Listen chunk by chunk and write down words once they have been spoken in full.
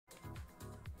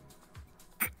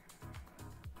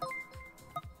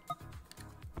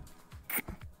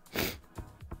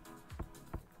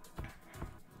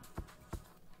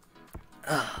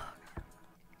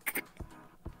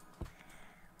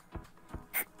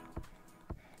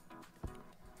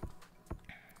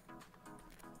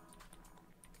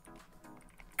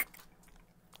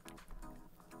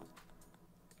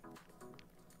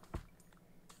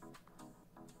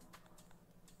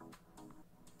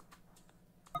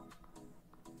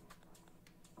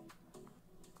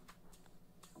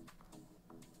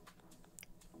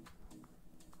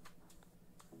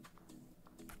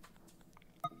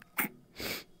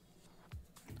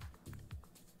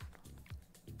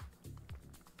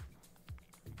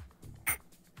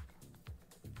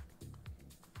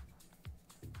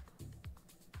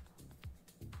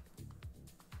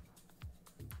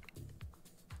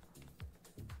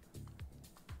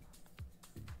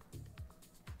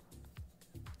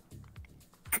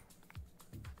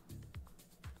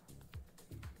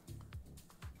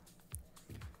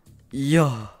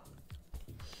Yo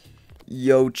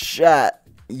chat.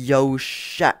 Yo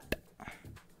chat.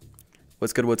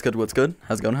 What's good, what's good, what's good?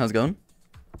 How's it going, how's it going?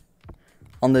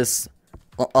 On this,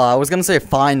 I was gonna say a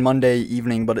fine Monday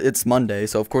evening, but it's Monday,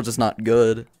 so of course it's not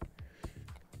good.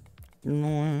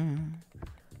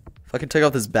 If I could take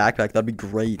off this backpack, that'd be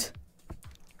great.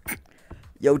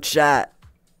 Yo chat.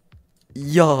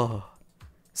 Yo.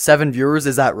 7 viewers,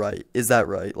 is that right? Is that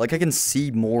right? Like, I can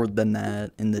see more than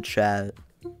that in the chat.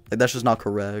 Like, that's just not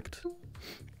correct.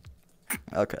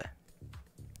 Okay.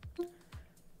 I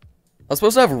was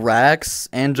supposed to have RAKZZ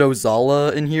and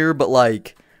JOZALLA in here, but,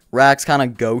 like, RAKZZ kind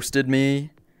of ghosted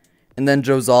me. And then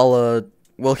JOZALLA,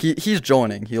 well, he's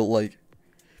joining. He'll, like,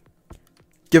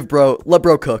 let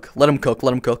bro cook. Let him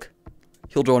cook.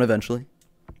 He'll join eventually.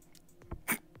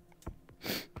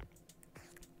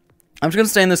 I'm just gonna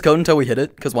stay in this code until we hit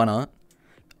it, because why not?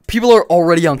 People are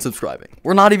already unsubscribing.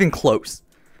 We're not even close.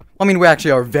 I mean, we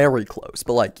actually are very close,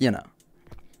 but, like, you know.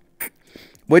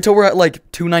 Wait till we're at,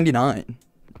 like, $2.99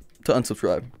 to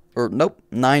unsubscribe. Or, nope,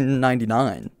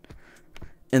 $9.99.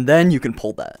 And then you can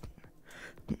pull that.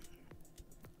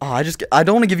 Oh, I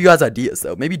don't want to give you guys ideas,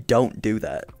 though. Maybe don't do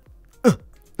that.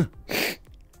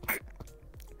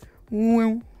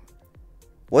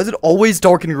 Why is it always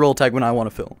dark in Gorilla Tag when I want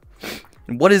to film?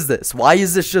 And what is this? Why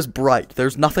is this just bright?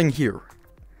 There's nothing here.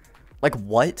 Like,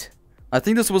 what? I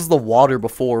think this was the water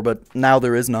before, but now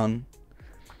there is none.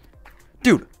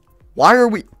 Dude, why are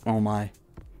we... Oh, my.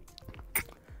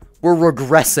 We're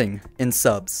regressing in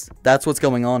subs. That's what's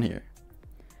going on here.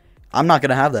 I'm not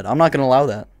going to have that. I'm not going to allow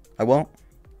that. I won't.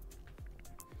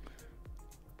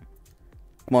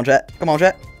 Come on, chat. Come on,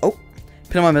 chat. Oh.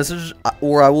 Pin my message,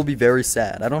 or I will be very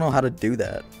sad. I don't know how to do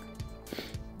that.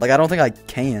 Like, I don't think I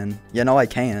can. Yeah, no, I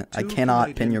can't. I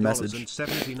cannot pin your message.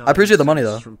 I appreciate the money,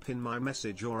 though.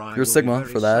 You're Sigma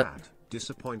for that.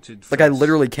 Like, I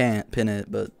literally can't pin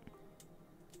it, but...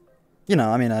 You know,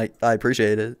 I mean, I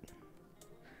appreciate it.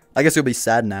 I guess you'll be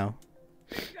sad now.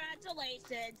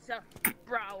 Congratulations,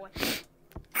 bro.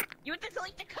 You have to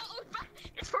delete the code.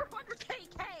 It's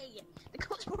 400kk. The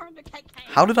code's 400kk.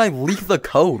 How did I leak the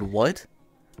code? What?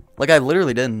 Like, I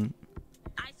literally didn't.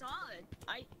 I saw it.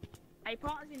 I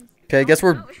paused and... Okay, I guess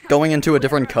we're going into a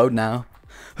different code now.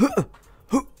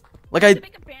 Like, I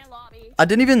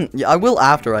didn't even... Yeah, I will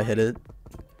after I hit it.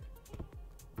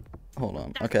 Hold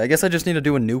on. Okay, I guess I just need to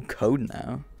do a new code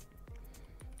now.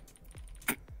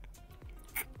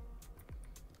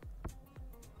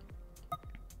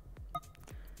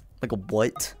 Like,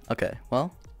 what? Okay,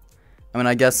 well. I mean,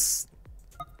 I guess...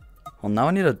 Well, now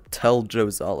I need to tell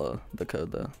JOZALLA the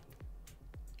code, though.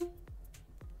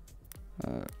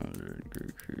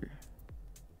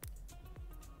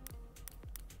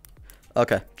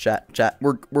 Okay, chat.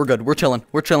 We're good. We're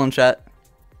chilling, chat.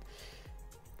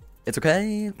 It's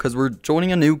okay, because we're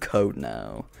joining a new code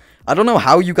now. I don't know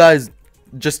how you guys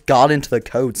just got into the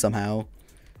code somehow.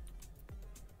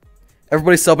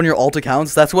 Everybody sub on your alt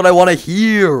accounts? That's what I want to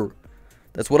hear.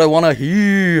 That's what I want to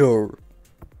hear.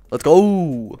 Let's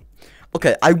go.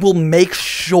 Okay, I will make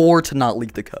sure to not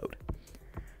leak the code.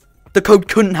 The code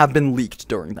couldn't have been leaked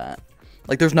during that.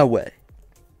 Like, there's no way.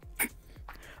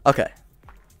 Okay.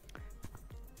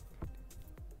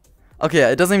 Okay, yeah,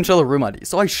 it doesn't even show the room ID.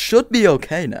 So I should be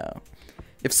okay now.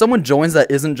 If someone joins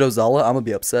that isn't JOZALLA, I'm gonna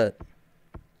be upset.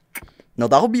 No,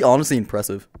 that would be honestly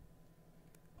impressive.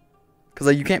 Because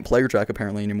like, you can't player track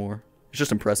apparently anymore. It's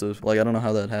just impressive. Like, I don't know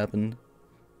how that happened.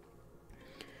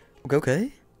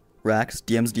 Okay. RAKZZ,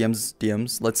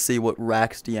 DMs. Let's see what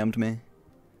RAKZZ DM'd me.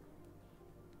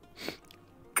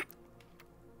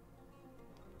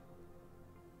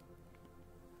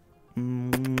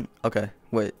 Okay,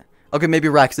 wait. Okay, maybe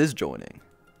RAKZZ is joining.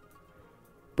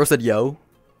 Bro said, yo.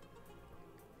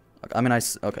 I mean,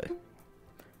 okay.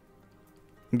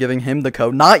 I'm giving him the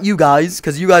code. Not you guys,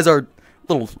 because you guys are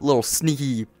little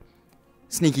sneaky.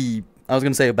 I was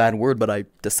gonna say a bad word, but I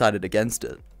decided against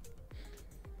it.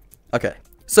 Okay,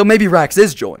 so maybe RAKZZ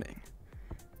is joining.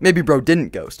 Maybe bro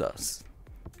didn't ghost us.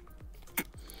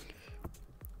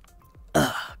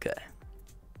 Okay.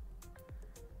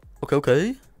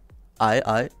 Okay.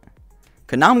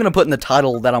 Okay, now I'm gonna put in the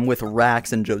title that I'm with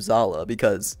RAKZZ and JOZALLA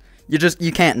because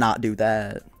you can't not do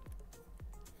that.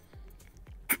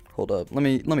 Hold up. Let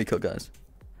me cook, guys.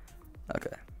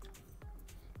 Okay.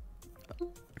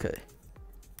 Okay.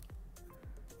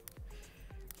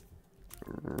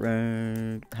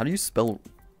 How do you spell?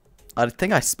 I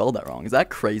think I spelled that wrong. Is that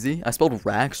crazy? I spelled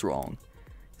RAKZZ wrong.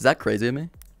 Is that crazy of me?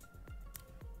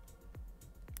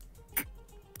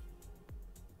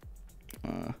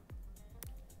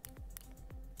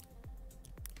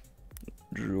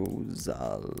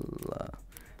 JOZALLA.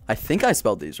 I think I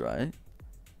spelled these right.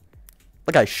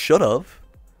 Like I should have.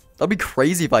 That'd be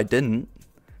crazy if I didn't.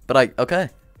 But okay.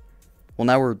 Well,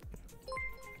 now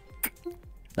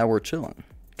we're chilling.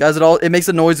 Guys, it makes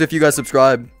a noise if you guys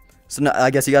subscribe. So now,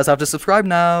 I guess you guys have to subscribe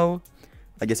now.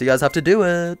 I guess you guys have to do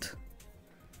it.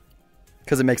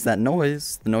 Because it makes that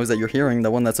noise. The noise that you're hearing, the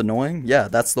one that's annoying. Yeah,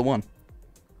 that's the one.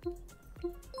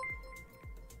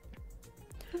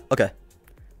 Okay.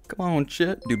 Come on,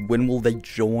 shit. Dude, when will they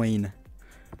join?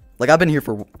 Like, I've been here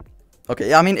for...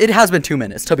 Okay, I mean, it has been 2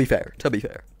 minutes, to be fair. To be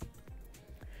fair.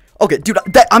 Okay, dude,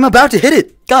 I'm about to hit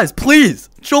it. Guys, please,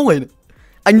 join.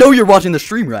 I know you're watching the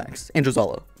stream, RAKZZ and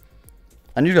JOZALLA.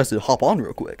 I need you guys to hop on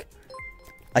real quick.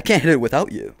 I can't hit it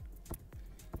without you.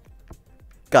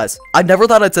 Guys, I never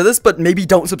thought I'd say this, but maybe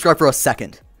don't subscribe for a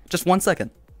second. Just 1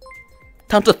 second.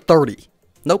 Count to 30.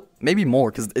 Nope, maybe more,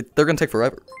 because they're going to take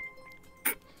forever.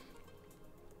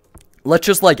 Let's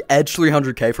just, like, edge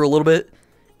 300k for a little bit,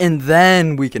 and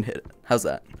then we can hit it. How's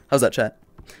that? How's that, chat?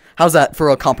 How's that for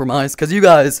a compromise? Because you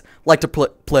guys like to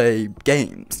play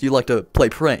games. You like to play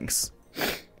pranks.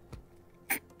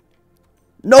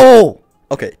 No!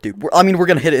 Okay, dude. We're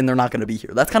going to hit it, and they're not going to be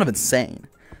here. That's kind of insane.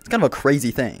 It's kind of a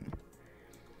crazy thing.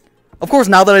 Of course,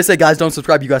 now that I say, guys, don't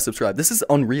subscribe, you guys subscribe. This is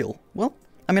unreal. Well,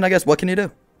 I mean, I guess, what can you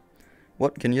do?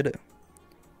 What can you do?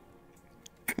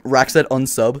 RAKZZ said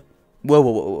unsub.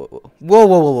 Whoa.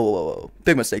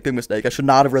 Big mistake, big mistake. I should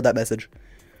not have read that message.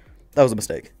 That was a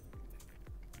mistake.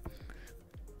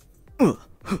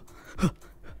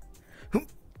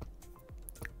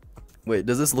 Wait,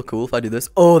 does this look cool if I do this?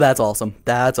 Oh, that's awesome.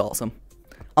 That's awesome.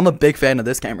 I'm a big fan of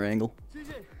this camera angle.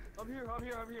 CJ, I'm here.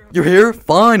 You're here?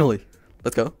 Finally.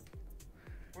 Let's go.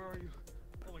 Where are you?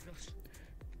 Oh my gosh.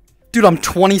 Dude, I'm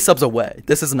 20 subs away.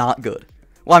 This is not good.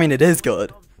 Well, I mean, it is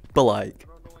good. But, like...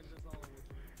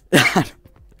 I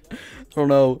don't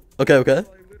know. Okay.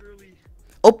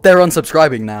 Oh, they're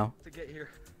unsubscribing now. To get here.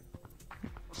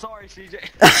 Sorry,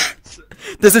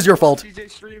 CJ. This is your fault. CJ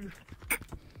stream.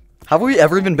 Have we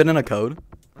ever even been in a code?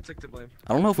 I'll take the blame.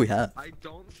 I don't know if we have. I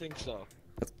don't think so.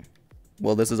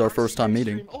 Well, this is our first time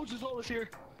meeting. Oh, JOZALLA's here.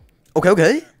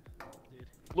 Okay.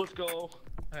 Let's go.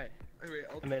 Alright. Wait,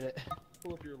 I made it.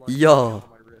 Pull up your line. Yo. On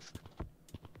my wrist.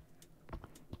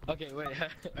 Okay, wait.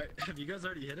 Have you guys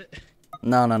already hit it?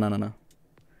 No.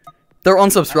 They're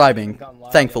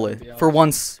unsubscribing, thankfully. For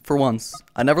once.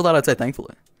 I never thought I'd say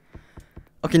thankfully.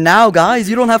 Okay, now, guys,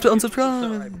 you don't have to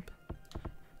unsubscribe.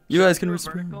 You guys can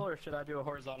resubscribe. Or should I do a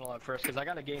horizontal at first? Because I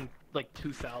gotta gain like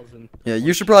 2,000. Yeah,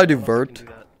 you should probably do vert.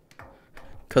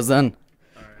 Because then,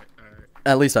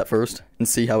 at least at first, and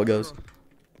see how it goes.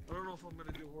 I don't know if I'm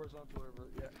gonna do horizontal or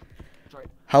vert yet. Sorry.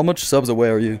 How much subs away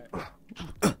are you?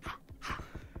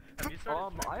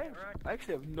 I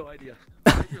actually have no idea.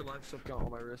 Your live sub count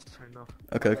on my wrist right now.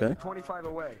 Okay. 25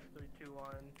 away. 3, 2, 1.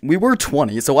 We were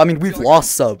 20, so I mean we've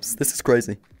lost subs. This is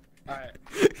crazy. Alright.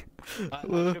 I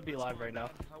should be live right now.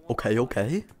 Okay.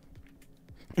 Okay.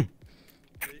 I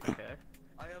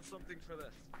have something for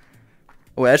this.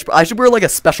 Wait, I should wear like a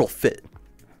special fit.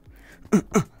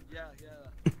 Yeah.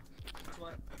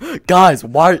 Guys,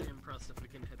 why?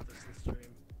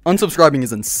 Unsubscribing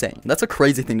is insane. That's a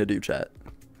crazy thing to do, chat.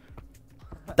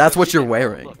 That's what you're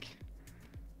wearing.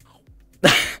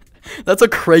 That's a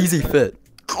crazy fit.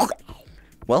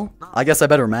 Well, I guess I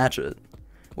better match it.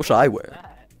 What should I wear?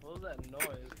 What was that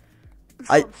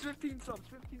noise? 15 subs.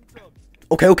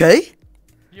 Okay.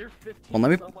 You're 15. Well,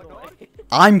 let me.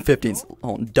 I'm 15.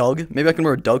 Oh, Doug. Maybe I can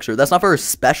wear a Doug shirt. That's not very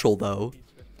special though.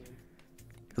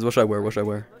 Cause what should I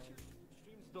wear?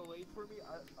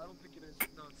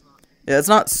 Yeah, it's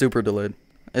not super delayed.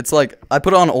 It's like I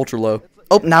put it on ultra low.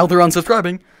 Oh, now they're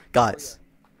unsubscribing, guys.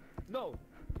 No.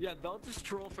 Yeah, they'll just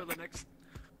troll for the next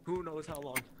who knows how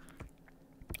long.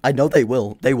 I know they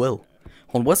will.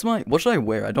 Hold on, what should I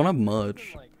wear? I don't have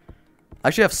much. I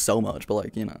actually have so much, but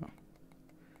like, you know.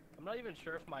 I'm not even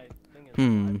sure if my thing is.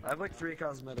 Hmm. I have like 3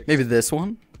 cosmetics. Maybe this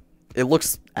one? It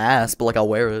looks ass, but like I'll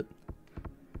wear it.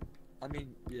 I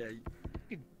mean, yeah,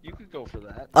 you could go for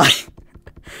that.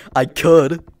 I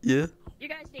could, yeah. You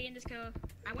guys stay in this code.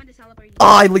 I want to celebrate. Oh,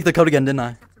 I leaked the code again, didn't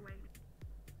I?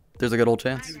 There's a good old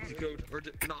chance.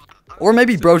 Or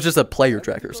maybe bro's just a player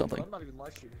tracker or something.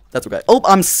 That's okay. Oh,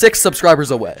 I'm 6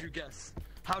 subscribers away.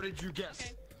 How did you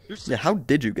guess? Yeah, how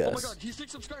did you Oh my guess? god, he's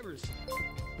 6 subscribers.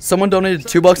 Someone donated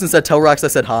 $2 and said, tell Rax I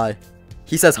said hi.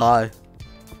 He says hi.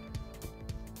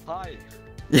 Hi.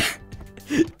 Yeah.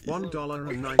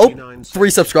 $1.99. 3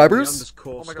 subscribers?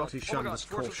 Oh my god.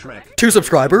 2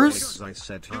 subscribers? I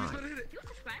said hi.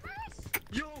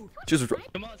 Yo, 2 subscribers.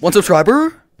 1 subscriber?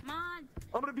 Come on.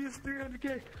 I'm gonna be at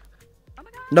 300k. Oh my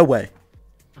god. No way.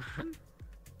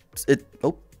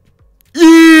 Oh.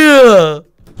 Yeah!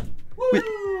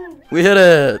 We hit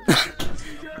it.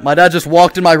 My dad just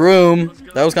walked in my room.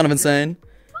 That was kind of insane.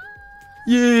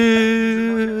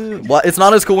 Yeah. What? It's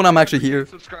not as cool when I'm actually here.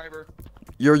 Subscriber.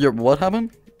 Your what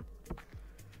happened?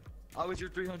 I was your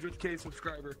 300k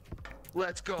subscriber.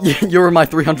 Let's go. You were my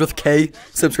 300k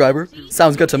subscriber.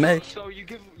 Sounds good to me. So you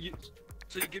give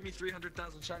me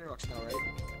 300,000 shiny rocks now,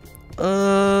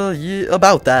 right? Yeah,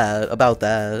 about that.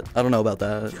 I don't know about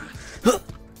that.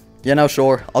 Yeah, no,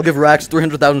 sure. I'll give Rax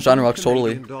 300,000 shiny rocks,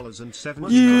 totally.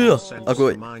 Yeah. Okay,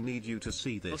 wait. I need you to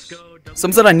see this.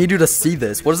 Some said I need you to see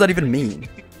this. What does that even mean?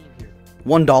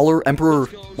 $1, Emperor,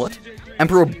 what?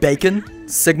 Emperor Bacon?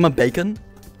 Sigma Bacon?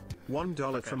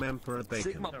 $1 from Emperor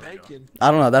Bacon. Sigma Bacon. I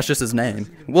don't know, that's just his name.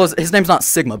 Well, his name's not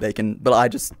Sigma Bacon, but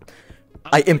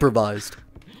I improvised.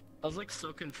 I was like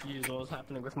so confused what was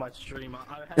happening with my stream. I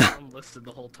had it unlisted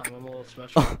the whole time. I'm a little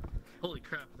special. Holy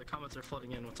crap, the comments are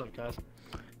flooding in. What's up, guys?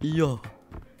 Yo.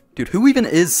 Dude, who even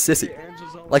is Sissy?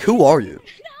 Like, who are you?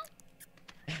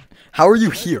 How are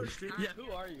you here? Yeah,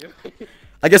 who are you?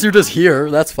 I guess you're just here,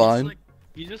 that's fine. Like,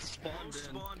 you just spawned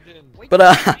in. But,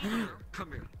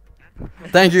 Come here.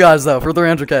 thank you guys, though, for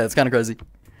 300k. It's kind of crazy.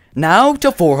 Now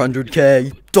to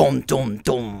 400k. Dum, dum,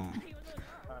 dum.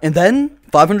 And then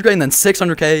 500k, and then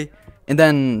 600k, and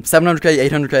then 700k,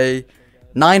 800k,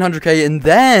 900k, and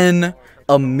then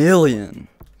a million.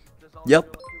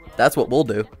 Yep, that's what we'll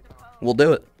do. We'll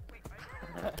do it.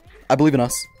 I believe in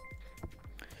us.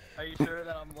 Are you sure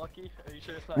that I'm lucky? Are you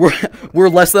sure it's not? We're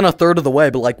less than a third of the way,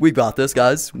 but like we've got this,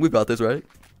 guys. We've got this, right?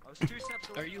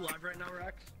 Are you live right now,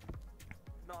 Rax?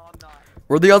 No, I'm not.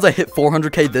 We're the odds I hit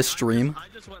 400k this stream. I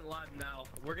just went live now.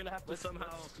 We're gonna have to somehow.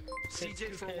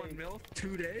 CJ for 1 mil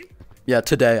today? Yeah,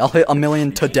 today. I'll hit a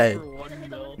million today. For 1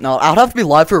 mil. No, I'll have to be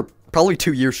live for probably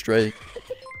 2 years straight.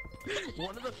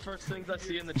 One of the first things I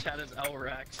see in the chat is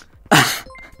Rax.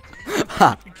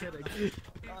 Ha. I'm kidding.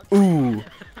 Ooh.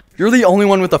 You're the only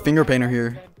one with a finger painter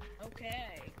here.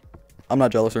 Okay. I'm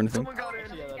not jealous or anything. Someone got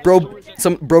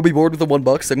in. Bro be bored with the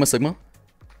 $1. Sigma Sigma.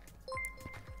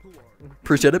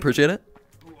 Appreciate it, appreciate it.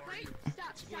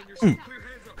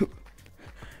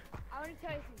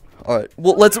 Alright,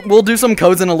 well we'll do some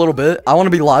codes in a little bit. I wanna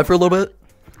be live for a little bit.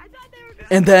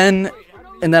 And then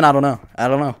I don't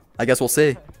know. I guess we'll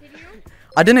see.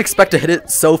 I didn't expect to hit it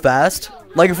so fast.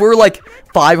 Like if we were like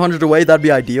 500 away, that'd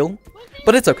be ideal.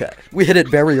 But it's okay. We hit it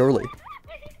very early.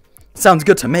 Sounds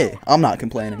good to me. I'm not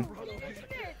complaining.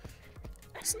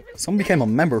 Someone became a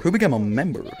member. Who became a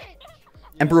member?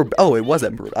 Emperor. Oh, it was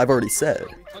Emperor. I've already said.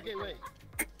 Okay, wait.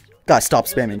 Guys, stop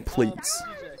spamming, please.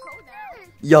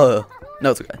 Yeah.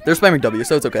 No, it's okay. They're spamming W,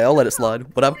 so it's okay. I'll let it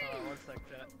slide. Whatever. 1 sec,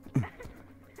 chat.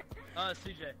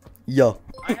 CJ. Yeah.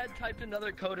 I had typed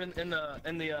another code in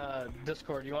the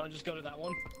Discord. You want to just go to that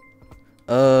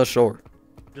one? Sure.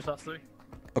 Just us 3?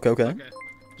 Okay, okay. Okay.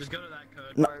 Just go to that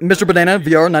code. Mr. Banana,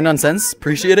 VR, 99 cents.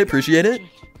 Appreciate it, appreciate it.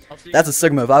 I'll see you. That's a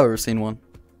Sigma if I've ever seen one.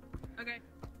 Okay.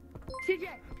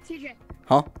 CJ,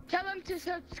 Huh? tell them to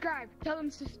subscribe. Tell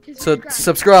them to So, subscribe.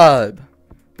 subscribe.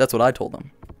 That's what I told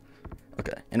them.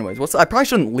 Okay, anyways, I probably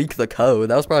shouldn't leak the code.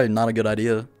 That was probably not a good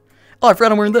idea. Oh, I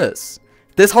forgot I'm wearing this.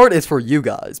 This heart is for you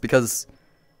guys, because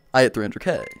I hit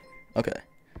 300k. Okay.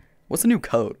 What's the new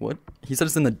code? What? He said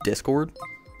it's in the Discord?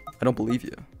 I don't believe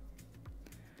you.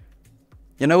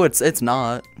 You know, it's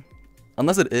not.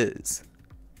 Unless it is.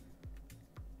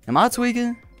 Am I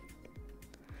tweaking?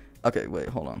 Okay, wait,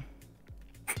 hold on.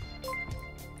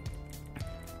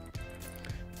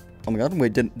 Oh my god,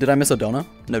 wait, did I miss a donut?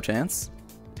 No chance.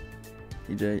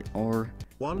 EJ or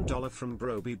 $1 from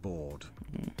Broby Board.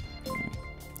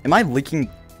 am I leaking?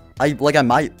 I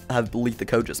might have leaked the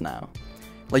code just now.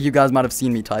 Like you guys might have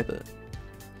seen me type it.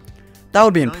 That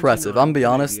would be impressive. I'm gonna be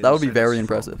honest. That would be very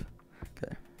impressive.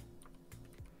 Okay.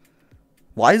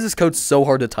 Why is this code so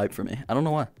hard to type for me? I don't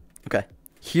know why. Okay.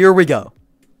 Here we go.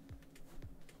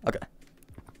 Okay.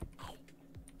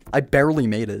 I barely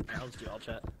made it. Alright, let's do all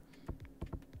chat.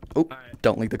 Oh, Alright.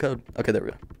 don't leak the code. Okay, there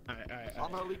we go. Alright.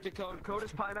 I'm gonna leak the code. Code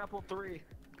is pineapple 3.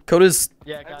 Code is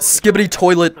Yeah, guys. Skibbity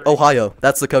Toilet, Ohio.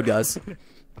 That's the code, guys. Skibbity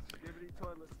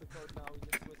toilet's the code now. We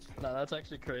can switch. No, that's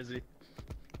actually crazy.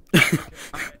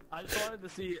 Alright, I just wanted to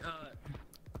see,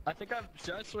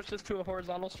 should I switch this to a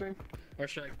horizontal stream? Or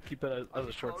should I keep it as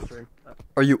a short stream?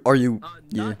 Are you,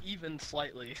 yeah. Not even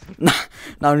slightly.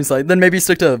 Not even slightly. Then maybe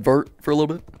stick to vert for a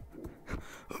little bit.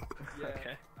 Yeah.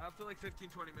 Okay. After like 15,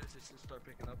 20 minutes, it should start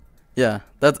picking up. Yeah,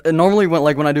 that's normally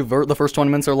when I do vert, the first 20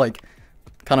 minutes are like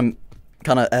kind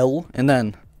of L, and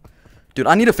then, dude,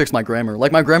 I need to fix my grammar.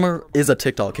 Like my grammar is a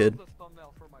TikTok kid.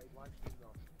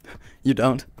 You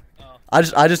don't. Oh.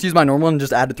 I just use my normal and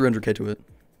just added 300k to it.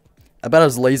 About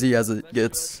as lazy as it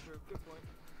gets.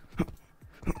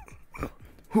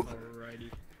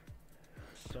 Alrighty.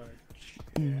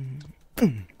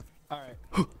 Alright.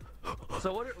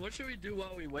 So what should we do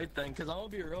while we wait then? Cause I'm gonna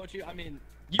be real with you. I mean,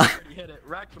 you already hit it.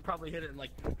 Rax will probably hit it in like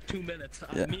 2 minutes.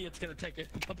 Yeah. Me, it's gonna take a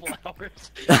couple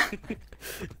hours.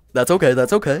 That's okay.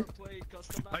 That's okay.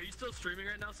 Are you still streaming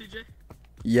right now, CJ?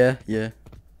 Yeah, yeah.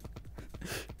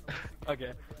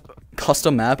 Okay.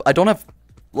 Custom map. I don't have.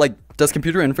 Like, does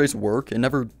computer interface work? It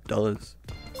never does.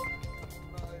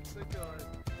 It's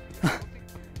like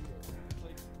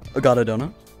I got a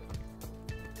donut.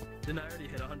 Didn't I already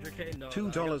hit 100k? No.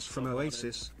 $2 from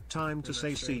Oasis. Time to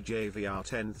say CJVR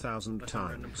 10,000 That's a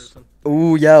random times. person.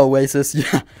 Ooh, yeah, Oasis.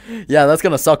 Yeah, yeah. That's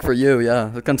gonna suck for you.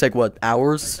 Yeah, that's gonna take what,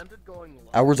 hours? Attempted going live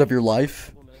Hours of your life.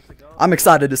 a couple minutes ago. I'm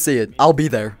excited to see it. I'll be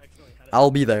there.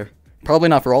 I'll be there. Probably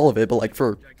not for all of it, but like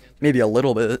for maybe a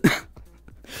little bit.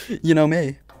 You know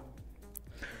me.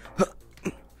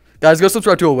 Guys, go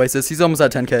subscribe to Oasis. He's almost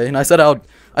at 10k, and I said I'd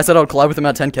collab with him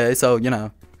at 10k. So you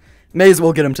know, may as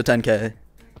well get him to 10k,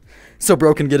 so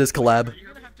bro can get his collab. You're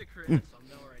gonna have to create a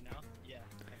thumbnail right now. Yeah.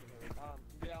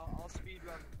 yeah, I'll speed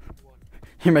run one.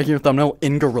 You're making your thumbnail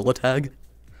in Gorilla Tag.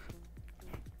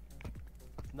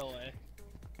 No way.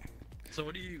 So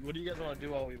what do you guys want to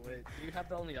do while we wait? Do you have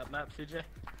the only up map, CJ?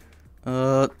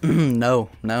 No,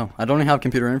 I don't even have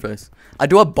computer interface. I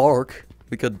do have Bark.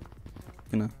 We could,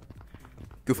 you know,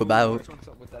 goof about. Which one's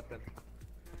up with that then?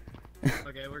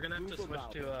 Okay, we're gonna have to switch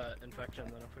to infection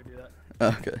then if we do that.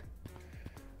 Okay.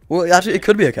 Well, actually, it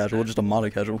could be a casual, just a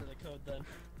modded casual. For the code then.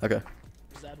 Okay.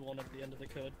 Just add one at the end of the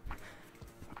code.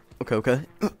 Okay.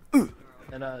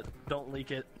 And don't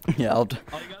leak it. Yeah, All you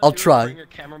gotta I'll do is try. bring your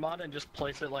camera mod and just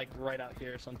place it like right out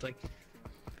here or something.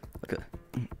 Okay.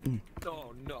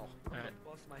 Oh no. Alright,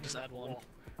 just add one.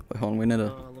 Wait, hold on. We need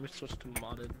a. Let me switch to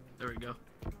modded. There we go.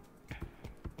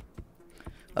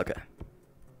 Okay.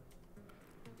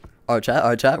 Alright,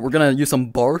 chat. We're gonna use some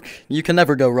Bark. You can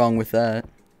never go wrong with that.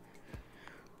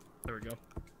 There we go.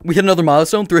 We hit another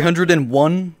milestone.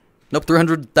 301. Nope,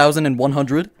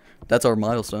 300,100. That's our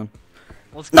milestone.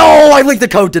 Let's go. No, I leaked the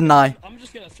code, didn't I? I'm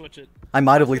just gonna switch it. I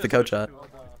might have leaked the code, chat.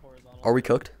 Horizontal. Are we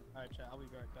cooked? Alright, chat. I'll be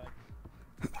right back.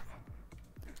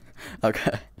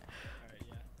 Okay. Alright,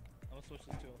 yeah. I'm gonna switch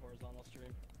this to a horizontal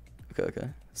stream. Okay.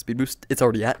 Speed boost. It's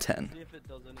already at 10. See if it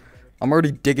does any better. I'm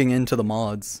already digging into the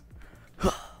mods.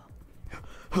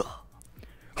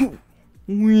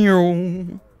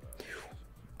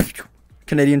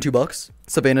 Canadian $2.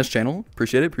 Savannah's channel.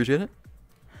 Appreciate it.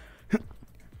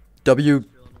 W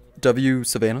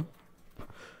Savannah.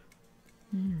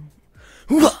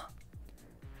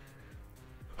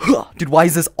 Dude, why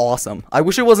is this awesome? I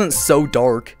wish it wasn't so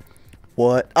dark.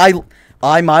 What? I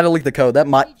might have leaked the code.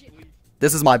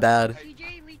 This is my bad.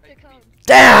 CJ leaked the code.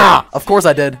 Yeah! Of course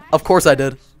I did.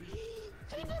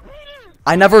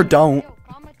 I never don't. Yo,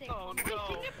 commentate. Oh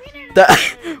no. That.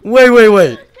 Wait.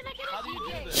 How do you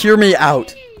do this? Hear me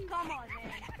out. Come on, man.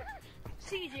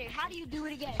 CJ, how do you do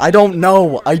it again? I don't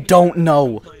know.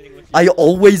 I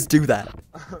always do that.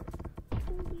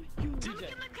 CJ,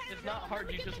 it's not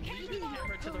hard. You just leave the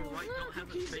camera to the right. Don't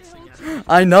have it facing at it.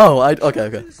 I know.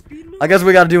 Okay. I guess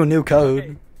we gotta do a new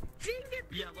code.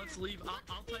 Yeah, let's leave.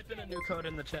 I'll type in a new code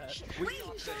in the chat.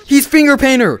 He's finger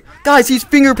painter. Guys, he's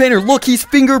finger painter. Look, he's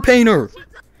finger painter.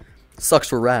 Sucks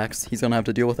for Rax. He's gonna have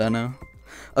to deal with that now.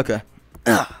 Okay.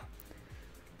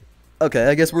 Okay,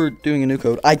 I guess we're doing a new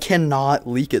code. I cannot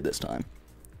leak it this time.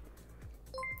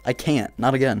 I can't.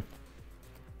 Not again.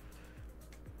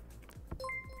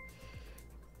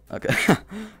 Okay.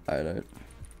 Alright.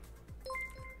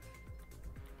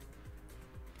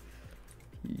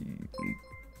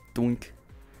 Doink.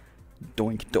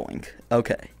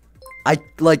 Okay.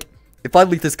 If I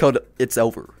leak this code, it's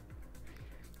over.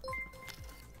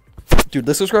 Dude,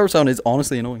 this subscriber sound is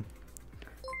honestly annoying.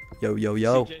 Yo, yo,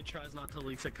 yo. CJ tries not to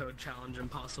leak the code challenge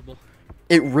impossible.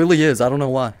 It really is. I don't know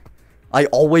why. I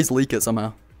always leak it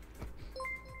somehow.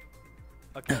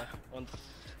 Okay.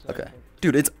 Okay.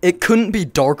 Dude, it couldn't be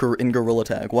darker in Gorilla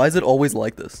Tag. Why is it always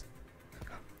like this?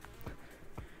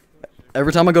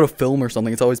 Every time I go to film or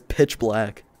something, it's always pitch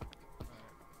black.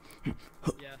 Yeah,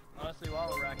 honestly, while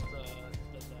RAKZZ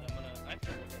does that, I have to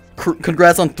look at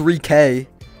Congrats on 3K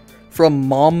from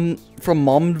Mom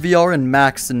VR and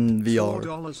Max in VR.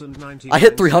 I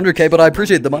hit 300K, but I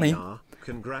appreciate the money.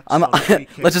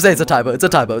 Let's just say it's a typo. It's a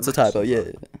typo. It's a typo.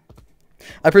 Yeah.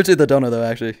 I appreciate the donor though.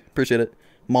 Actually, appreciate it.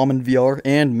 Mom in VR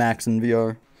and Max in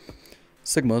VR.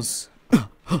 Sigmas.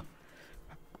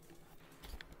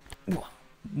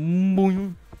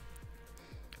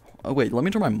 Oh wait, let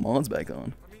me turn my mods back on.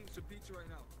 I'm eating some pizza right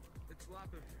now. It's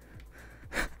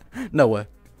slapping. No way.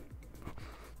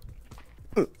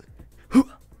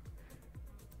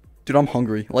 Dude, I'm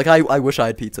hungry. Like, I wish I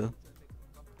had pizza.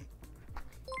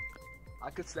 I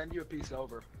could send you a piece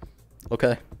over.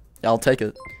 Okay. Yeah, I'll take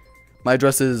it. My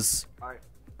address is... Alright.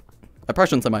 I probably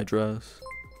shouldn't say my address.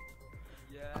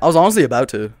 Yeah. I was honestly about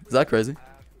to. Is that crazy?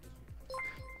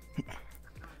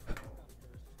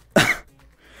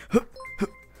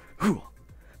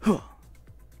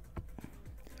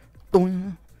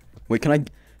 Wait, can I...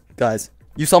 Guys,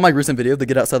 you saw my recent video, the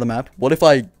get outside the map? What if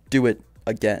I do it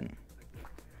again?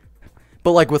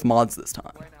 But like with mods this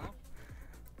time. Right now?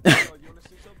 Yo, you wanna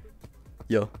see something?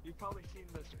 Yo. You've probably seen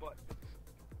this, but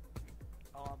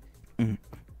Mhm.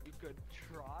 you could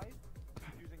try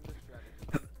using this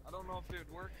strategy. I don't know if it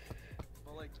would work,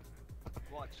 but like,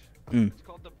 watch. Mm. It's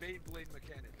called the Beyblade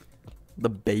mechanic. The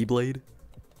Beyblade?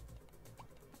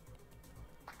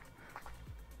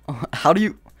 How do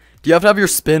you... Do you have to have your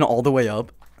spin all the way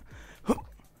up?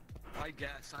 I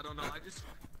guess. I don't know.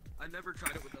 I never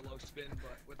tried it with a low spin,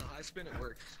 but with a high spin, it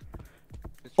works.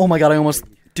 It's Oh my god, I really almost...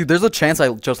 crazy. Dude, there's a chance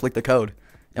I just leaked the code.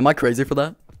 Am I crazy for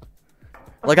that?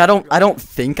 Like, I don't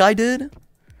think I did.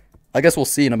 I guess we'll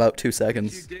see in about 2 If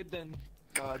seconds. you did, then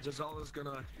JOZALLA's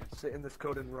gonna sit in this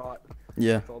code and rot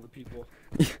Yeah. with all the people.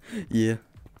 Yeah.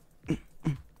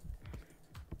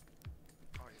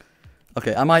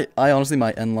 Okay, I honestly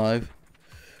might end live.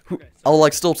 Okay, I'll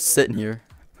like still sit in here.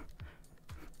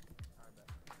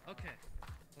 Okay,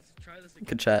 let's try this again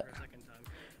Good chat. for a second time.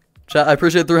 Chat, I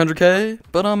appreciate 300K,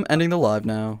 but I'm ending the live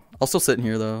now. I'll still sit in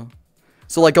here though.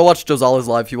 So like, go watch JOZALLA's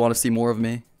live if you want to see more of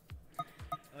me. Oh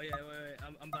yeah, wait,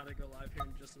 I'm about to go live here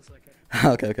in just a second.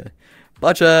 Okay, okay.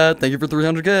 Bye chat, thank you for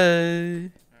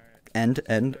 300K. Alright.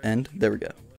 End. There we go.